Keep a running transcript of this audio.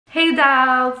Hey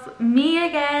dolls, me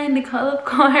again, Nicole, of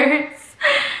course.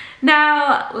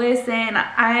 Now listen,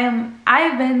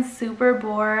 I've been super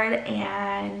bored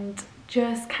and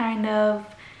just kind of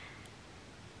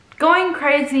going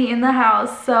crazy in the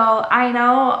house. So I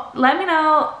know, let me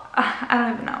know, I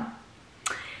don't even know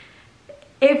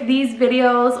if these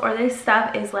videos or this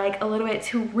stuff is like a little bit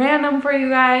too random for you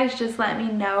guys. Just let me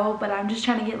know, but I'm just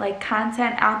trying to get like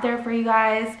content out there for you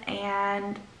guys.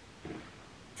 And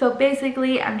so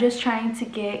basically I'm just trying to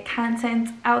get content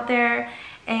out there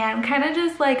and kind of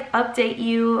just like update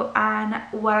you on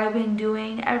what I've been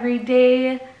doing every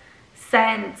day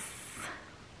since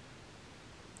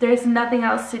there's nothing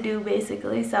else to do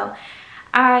basically. So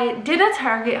I did a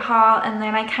Target haul and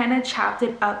then I kind of chopped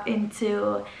it up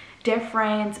into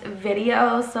different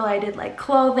videos. So I did like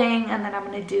clothing, and then I'm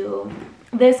gonna do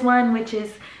this one, which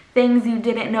is things you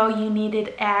didn't know you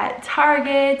needed at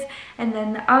Target, and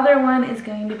then the other one is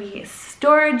going to be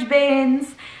storage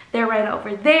bins. They're right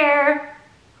over there.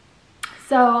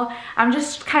 So I'm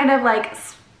just kind of like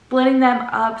splitting them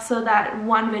up so that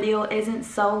one video isn't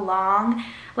so long.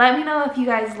 Let me know if you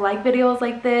guys like videos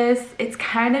like this. It's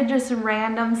kind of just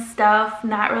random stuff,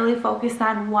 not really focused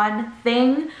on one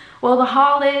thing. Well, the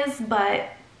haul is,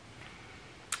 but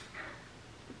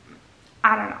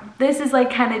I don't know. This is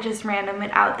like kind of just random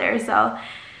and out there. So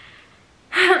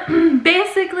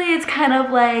basically it's kind of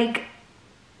like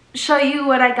show you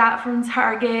what I got from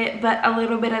Target, but a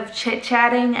little bit of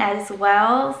chit-chatting as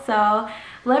well. So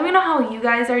let me know how you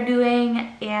guys are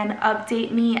doing and update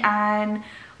me on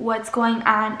what's going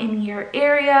on in your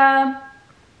area.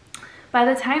 By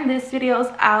the time this video is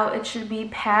out, it should be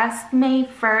past May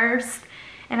 1st.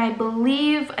 And I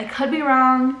believe, I could be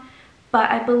wrong, but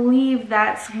I believe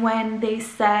that's when they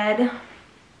said,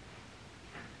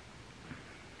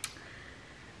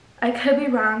 I could be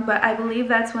wrong, but I believe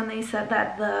that's when they said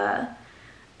that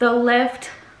the lift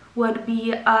would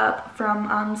be up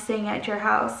from staying at your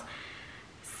house.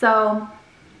 So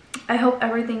I hope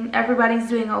everybody's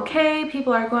doing okay.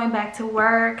 People are going back to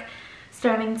work,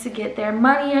 starting to get their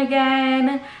money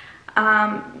again.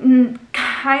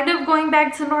 Kind of going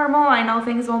back to normal. I know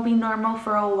things won't be normal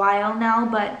for a while now,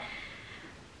 but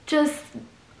just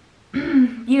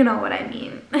you know what I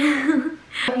mean.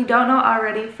 If you don't know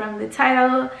already from the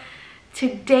title,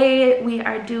 today we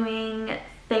are doing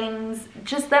things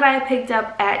just that I picked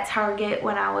up at Target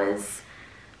when I was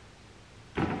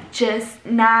just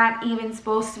not even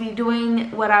supposed to be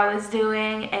doing what I was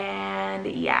doing. And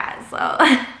yeah, so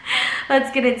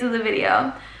let's get into the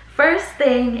video. First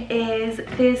thing is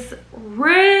this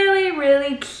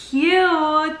really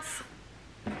cute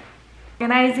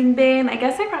organizing bin. I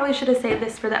guess I probably should have saved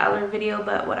this for the other video,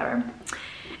 but whatever.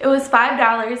 It was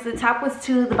 $5. The top was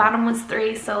 $2, the bottom was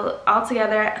 $3, so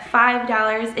altogether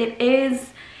 $5. It is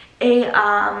a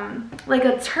like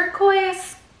a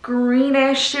turquoise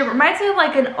greenish. It reminds me of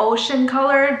like an ocean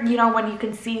color, you know, when you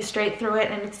can see straight through it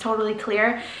and it's totally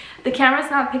clear. The camera's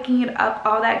not picking it up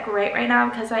all that great right now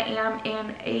because I am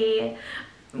in a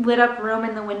lit up room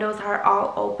and the windows are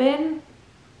all open,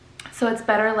 so it's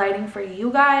better lighting for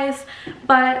you guys.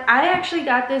 But I actually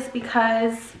got this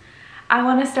because I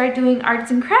want to start doing arts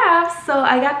and crafts, so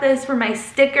I got this for my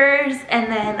stickers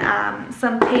and then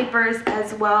some papers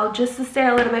as well, just to stay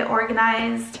a little bit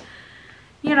organized,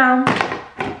 you know,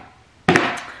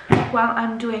 while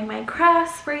I'm doing my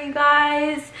crafts for you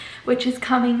guys, which is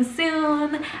coming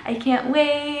soon. I can't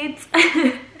wait.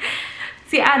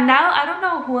 See, now I don't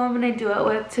know who I'm gonna do it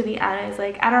with, to be honest.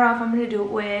 Like, I don't know if I'm gonna do it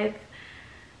with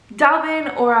Delvin,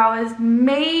 or I was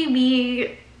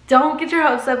maybe, don't get your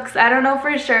hopes up because I don't know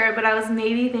for sure, but I was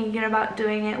maybe thinking about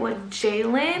doing it with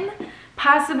Jalen,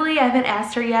 possibly. I haven't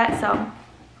asked her yet, so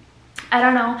I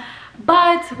don't know.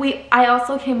 But I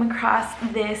also came across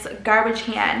this garbage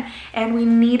can, and we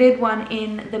needed one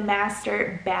in the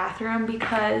master bathroom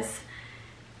because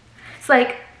it's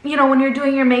like, you know, when you're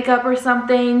doing your makeup or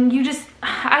something,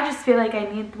 I just feel like I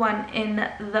need one in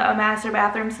the master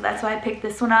bathroom, so that's why I picked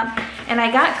this one up. And I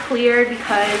got clear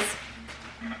because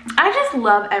I just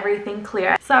love everything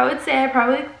clear. So I would say I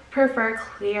probably prefer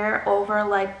clear over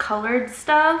like colored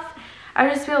stuff. I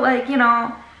just feel like, you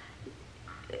know,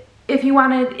 if you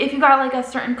got like a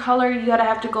certain color, you gotta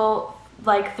have to go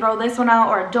like throw this one out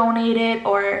or donate it,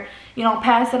 or, you know,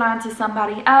 pass it on to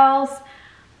somebody else.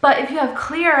 But if you have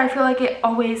clear, I feel like it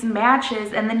always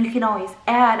matches, and then you can always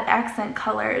add accent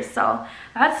colors. So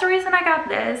that's the reason I got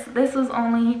this. This was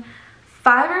only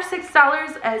 $5 or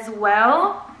 $6 as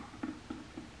well.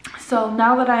 So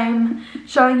now that I'm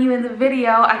showing you in the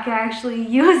video, I can actually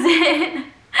use it.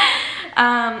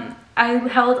 I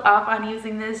held off on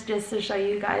using this just to show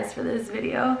you guys for this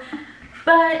video.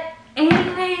 But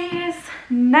anyways,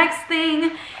 next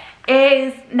thing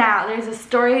is, now there's a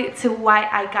story to why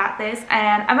I got this,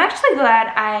 and I'm actually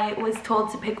glad I was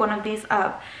told to pick one of these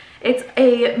up. It's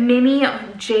a mini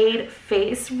jade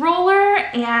face roller,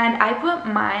 and I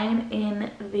put mine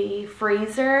in the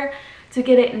freezer to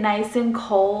get it nice and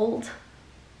cold.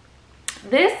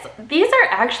 These are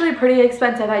actually pretty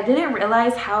expensive. I didn't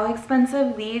realize how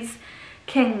expensive these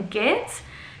can get,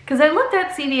 because I looked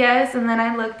at CVS and then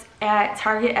I looked at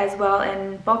Target as well,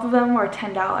 and both of them were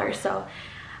 $10. So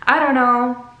I don't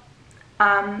know.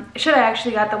 Should have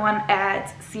actually got the one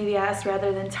at CVS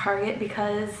rather than Target,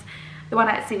 because the one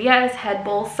at CVS had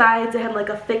both sides. It had like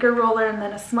a thicker roller and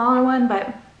then a smaller one,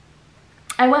 but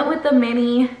I went with the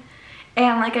mini.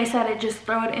 And like I said, I just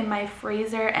throw it in my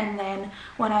freezer, and then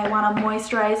when I want to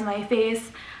moisturize my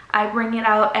face, I bring it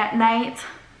out at night,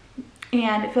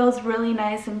 and it feels really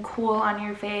nice and cool on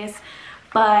your face.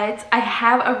 But I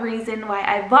have a reason why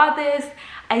I bought this.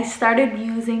 I started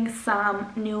using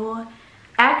some new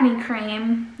acne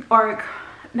cream, or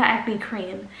not acne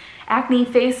cream, acne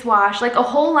face wash, like a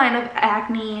whole line of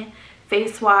acne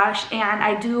face wash, and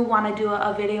I do want to do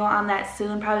a video on that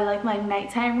soon, probably like my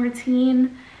nighttime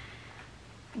routine.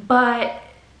 But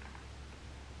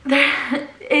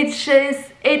it's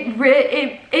just, it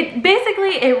really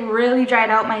dried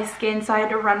out my skin, so I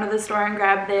had to run to the store and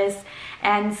grab this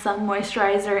and some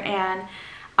moisturizer and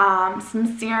some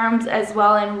serums as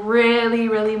well, and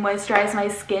really moisturize my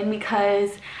skin,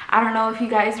 because I don't know if you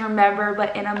guys remember,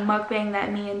 but in a mukbang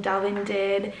that me and Delvin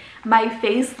did, my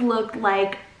face looked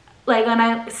like when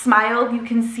I smiled, you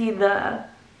can see the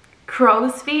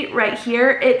crow's feet right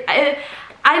here.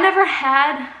 I never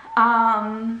had,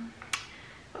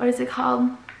 what is it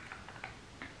called?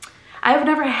 I've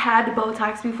never had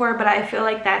Botox before, but I feel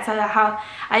like that's how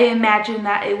I imagine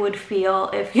that it would feel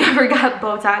if you ever got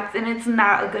Botox, and it's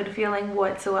not a good feeling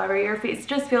whatsoever. Your face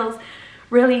just feels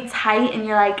really tight, and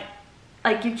you're like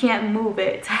you can't move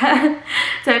it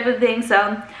type of thing.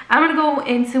 So I'm gonna go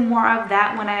into more of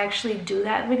that when I actually do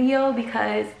that video,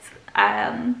 because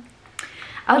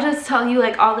I'll just tell you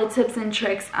like all the tips and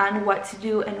tricks on what to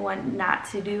do and what not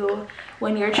to do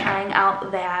when you're trying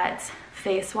out that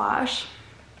face wash.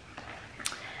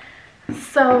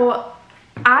 So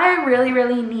I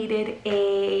really needed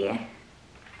a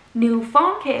new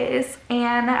phone case,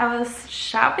 and I was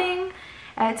shopping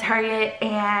at Target,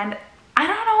 and I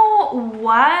don't know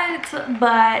what,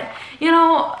 but you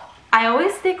know, I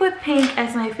always stick with pink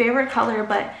as my favorite color,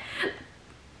 but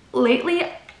lately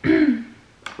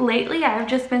I've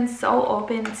just been so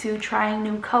open to trying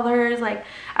new colors. Like,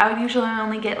 I would usually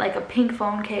only get like a pink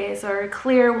phone case or a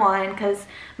clear one because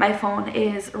my phone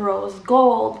is rose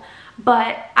gold,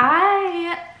 but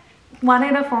I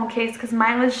wanted a phone case because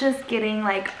mine was just getting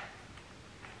like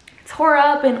tore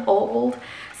up and old.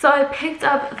 So I picked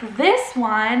up this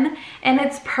one, and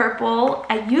it's purple.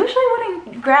 I usually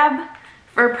wouldn't grab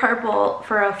for purple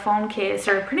for a phone case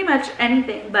or pretty much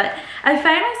anything, but I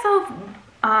find myself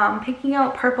picking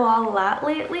out purple a lot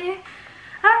lately.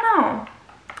 I don't know.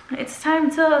 It's time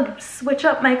to switch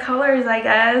up my colors, I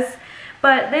guess.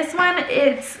 But this one,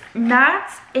 it's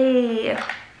not a...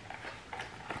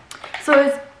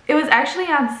 So it was actually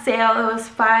on sale. It was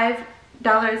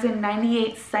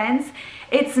 $5.98.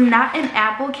 It's not an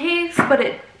Apple case, but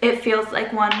it feels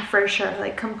like one for sure,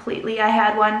 like completely. I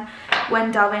had one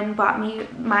when Delvin bought me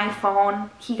my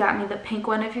phone. He got me the pink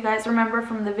one, if you guys remember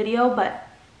from the video, but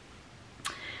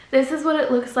this is what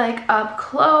it looks like up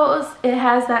close. It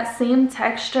has that same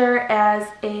texture as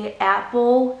a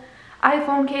Apple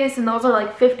iPhone case, and those are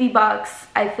like 50 bucks,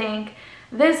 I think.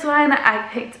 This one I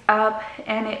picked up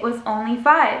and it was only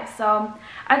 $5, so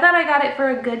I thought I got it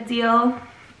for a good deal.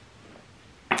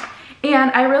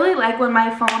 And I really like when my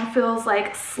phone feels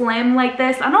like slim like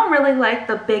this. I don't really like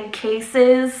the big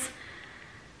cases.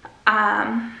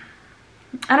 I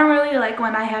don't really like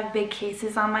when I have big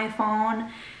cases on my phone.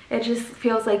 It just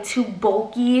feels like too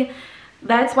bulky.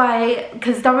 That's why,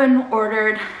 because Darwin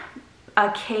ordered a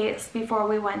case before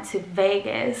we went to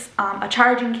Vegas, a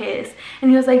charging case, and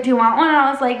he was like, do you want one? And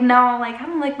I was like, no, like I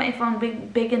don't like my phone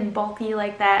big and bulky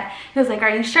like that. He was like,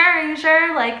 are you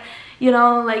sure, like, you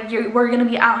know, like we're gonna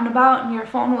be out and about and your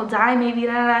phone will die maybe,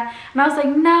 da, da, da. And I was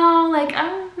like, no, like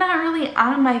I'm not really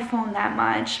on my phone that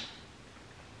much.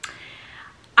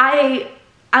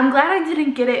 I'm glad I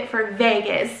didn't get it for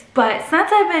Vegas, but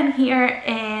since I've been here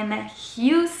in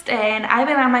Houston, I've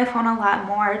been on my phone a lot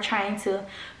more, trying to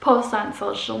post on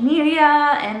social media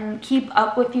and keep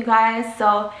up with you guys.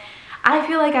 So I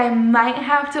feel like I might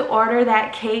have to order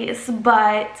that case,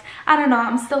 but I don't know,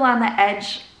 I'm still on the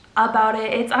edge about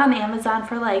it. It's on Amazon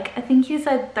for like, I think you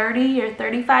said $30 or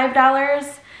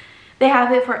 $35, They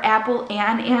have it for Apple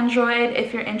and Android.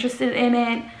 If you're interested in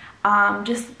it,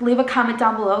 just leave a comment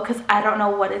down below because I don't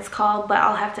know what it's called, but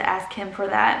I'll have to ask him for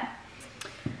that.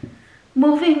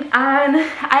 Moving on,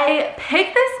 I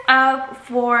picked this up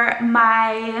for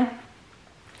my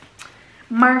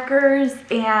markers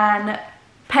and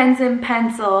pens and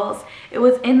pencils. It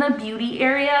was in the beauty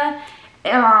area.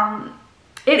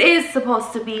 It is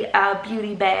supposed to be a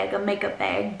beauty bag, a makeup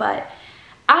bag, but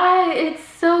it's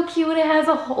so cute. It has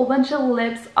a whole bunch of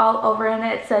lips all over and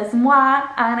it says moi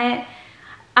on it.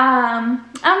 I'm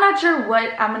not sure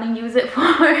what I'm gonna use it for,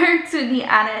 to be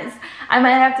honest. I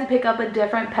might have to pick up a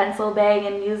different pencil bag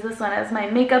and use this one as my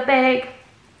makeup bag.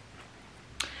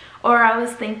 Or I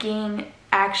was thinking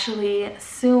actually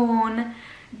soon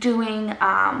doing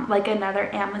like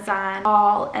another Amazon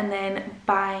haul and then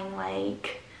buying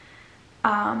like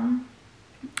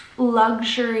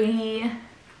luxury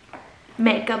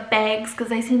makeup bags,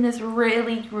 because I seen this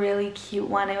really cute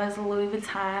one. It was Louis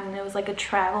Vuitton and it was like a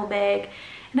travel bag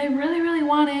and I really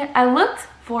want it. I looked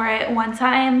for it one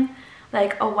time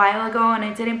like a while ago and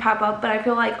it didn't pop up, but I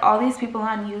feel like all these people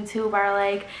on YouTube are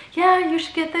like, yeah, you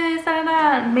should get this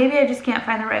and maybe I just can't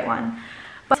find the right one.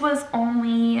 But this was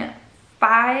only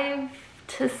 $5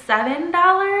 to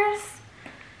 $7,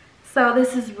 so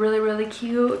this is really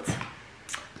cute.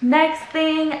 Next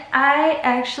thing, I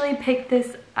actually picked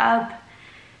this up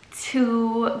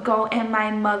to go in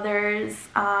my mother's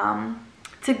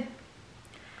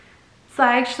so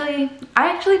I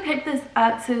actually picked this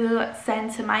up to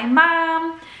send to my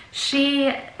mom.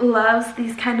 She loves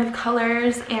these kind of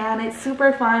colors and it's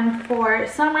super fun for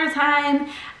summertime.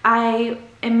 I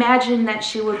imagine that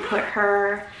she would put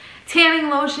her tanning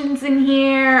lotions in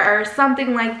here or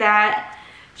something like that.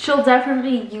 She'll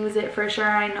definitely use it for sure.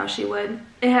 I know she would.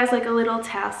 It has like a little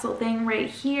tassel thing right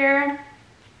here.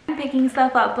 I'm picking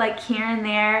stuff up like here and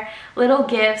there, little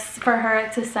gifts for her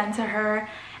to send to her,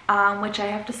 which I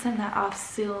have to send that off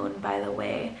soon, by the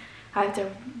way. I have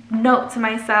to note to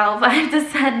myself, I have to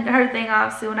send her thing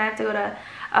off soon. I have to go to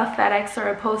a FedEx or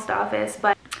a post office.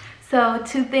 But so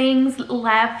 2 things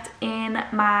left in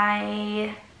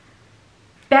my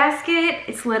basket.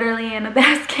 It's literally in a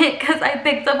basket because I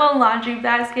picked up a laundry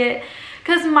basket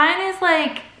because mine is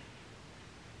like,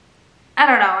 I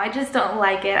don't know, I just don't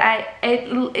like it.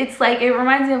 It's like, it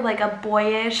reminds me of like a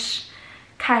boyish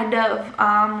kind of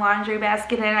laundry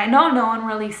basket, and I know no one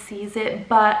really sees it,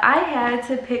 but I had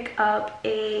to pick up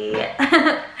a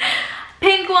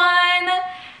pink one,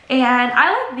 and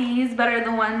I like these better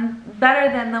than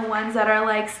the ones that are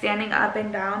like standing up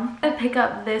and down. I pick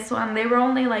up this one. They were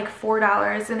only like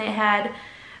 $4 and it had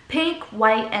pink,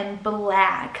 white, and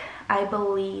black, I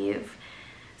believe.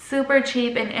 Super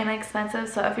cheap and inexpensive,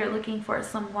 so if you're looking for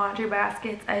some laundry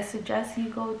baskets, I suggest you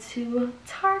go to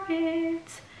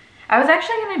Target. I was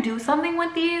actually going to do something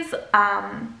with these.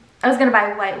 I was going to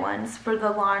buy white ones for the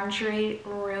laundry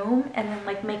room and then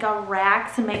like make a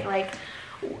rack to make like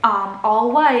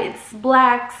all whites,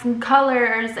 blacks, and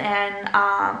colors,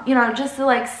 and you know, just to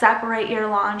like separate your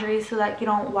laundry so that you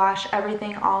don't wash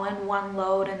everything all in one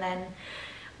load, and then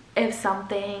if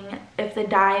the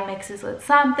dye mixes with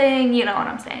something, you know what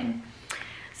I'm saying.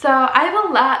 So I have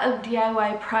a lot of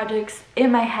DIY projects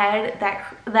in my head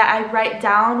that I write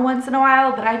down once in a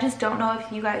while, but I just don't know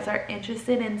if you guys are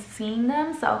interested in seeing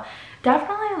them. So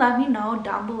definitely let me know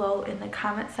down below in the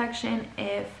comment section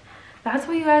if that's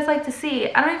what you guys like to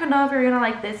see. I don't even know if you're gonna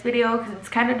like this video because it's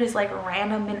kind of just like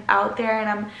random and out there and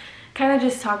I'm kind of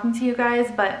just talking to you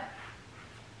guys, but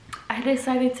I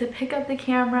decided to pick up the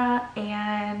camera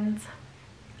and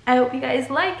I hope you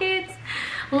guys like it.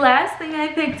 Last thing I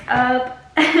picked up,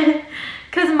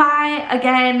 because my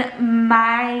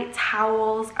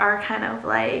towels are kind of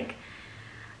like,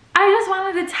 I just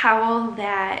wanted a towel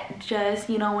that just,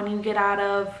 you know, when you get out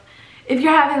of, if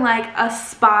you're having like a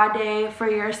spa day for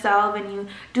yourself and you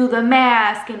do the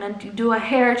mask and then you do a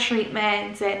hair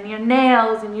treatment and your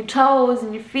nails and your toes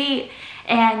and your feet,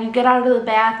 and you get out of the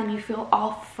bath and you feel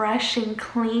all fresh and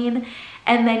clean,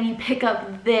 and then you pick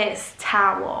up this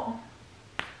towel.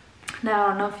 Now I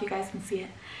don't know if you guys can see it.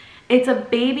 It's a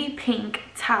baby pink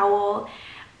towel,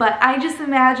 but I just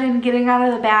imagine getting out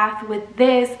of the bath with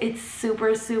this. It's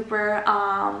super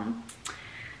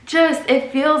just,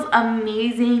 it feels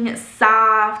amazing,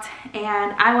 soft,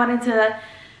 and I wanted to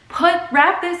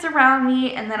wrap this around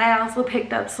me. And then I also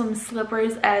picked up some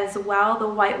slippers as well, the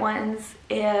white ones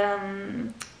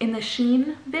in the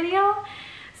Shein video.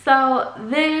 So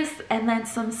this, and then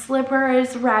some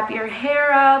slippers, wrap your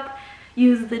hair up,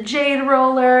 use the jade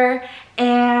roller,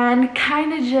 and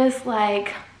kind of just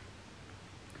like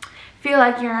feel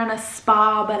like you're in a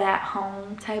spa but at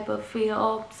home type of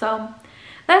feel. So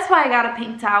That's why I got a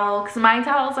pink towel, because my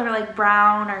towels are like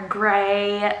brown or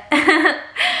gray. Kind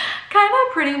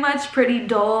of pretty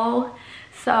dull.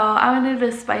 So I wanted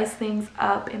to spice things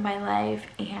up in my life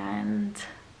and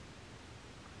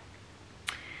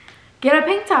get a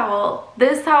pink towel.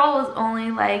 This towel was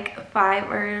only like $5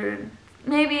 or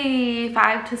maybe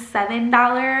 $5 to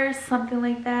 $7, something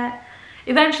like that.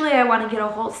 Eventually I want to get a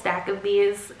whole stack of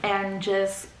these and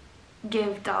just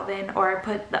give Delvin, or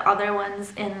put the other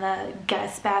ones in the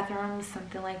guest bathrooms,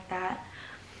 something like that.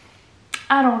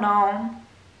 I don't know.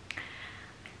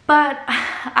 But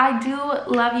I do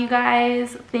love you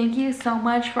guys. Thank you so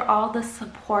much for all the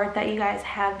support that you guys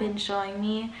have been showing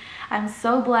me. I'm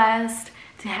so blessed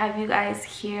to have you guys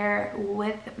here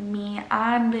with me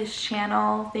on this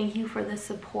channel. Thank you for the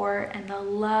support and the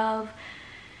love.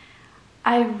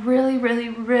 I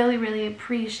really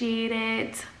appreciate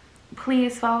it.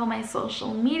 Please follow my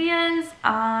social medias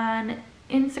on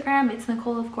Instagram. It's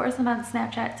Nicole, of course. I'm on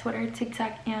Snapchat, Twitter,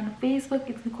 TikTok, and Facebook.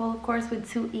 It's Nicole, of course,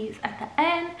 with 2 E's at the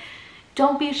end.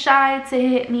 Don't be shy to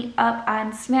hit me up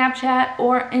on Snapchat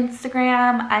or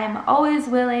Instagram. I am always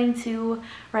willing to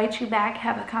write you back,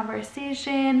 have a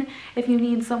conversation. If you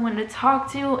need someone to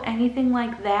talk to, anything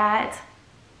like that,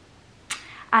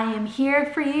 I am here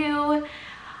for you.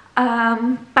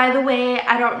 By the way,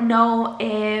 I don't know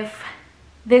if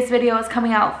this video is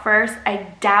coming out first.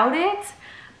 I doubt it.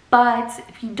 But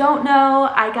if you don't know,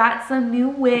 I got some new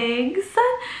wigs.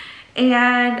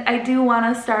 And I do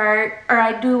want to start, or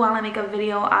I do want to make a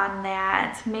video on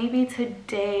that. Maybe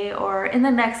today or in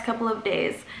the next couple of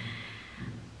days.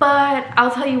 But I'll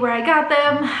tell you where I got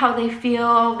them, how they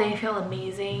feel. They feel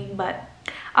amazing. But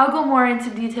I'll go more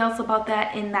into details about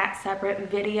that in that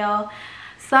separate video.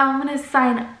 So I'm going to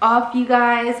sign off, you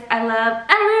guys. I love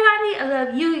everybody. I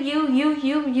love you,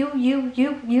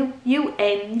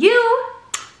 and you.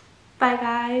 Bye,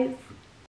 guys.